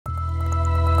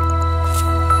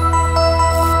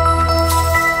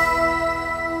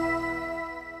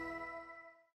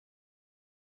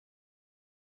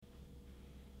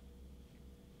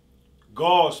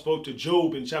God spoke to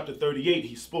Job in chapter 38,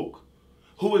 he spoke.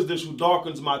 Who is this who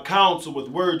darkens my counsel with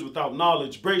words without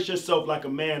knowledge? Brace yourself like a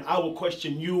man. I will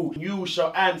question you. You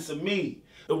shall answer me.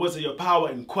 It wasn't your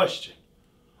power in question.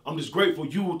 I'm just grateful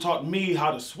you taught me how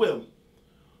to swim.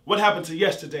 What happened to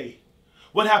yesterday?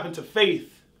 What happened to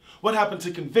faith? What happened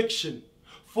to conviction?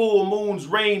 Full moons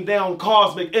rain down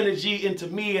cosmic energy into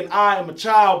me, and I am a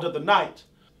child of the night.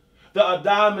 There are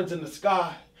diamonds in the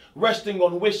sky, resting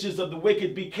on wishes of the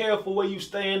wicked. Be careful where you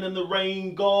stand in the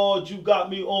rain. God, you got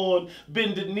me on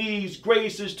bended knees.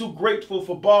 Grace is too grateful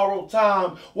for borrowed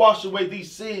time. Wash away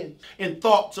these sins. In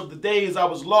thoughts of the days I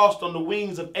was lost on the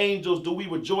wings of angels, do we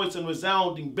rejoice in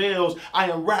resounding bells? I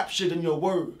am raptured in your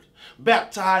word.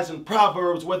 Baptized in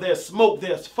Proverbs, where there's smoke,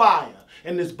 there's fire.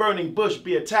 And this burning bush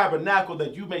be a tabernacle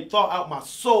that you may thaw out my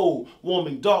soul,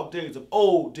 warming dark days of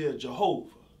old, dear Jehovah.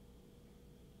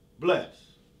 Bless.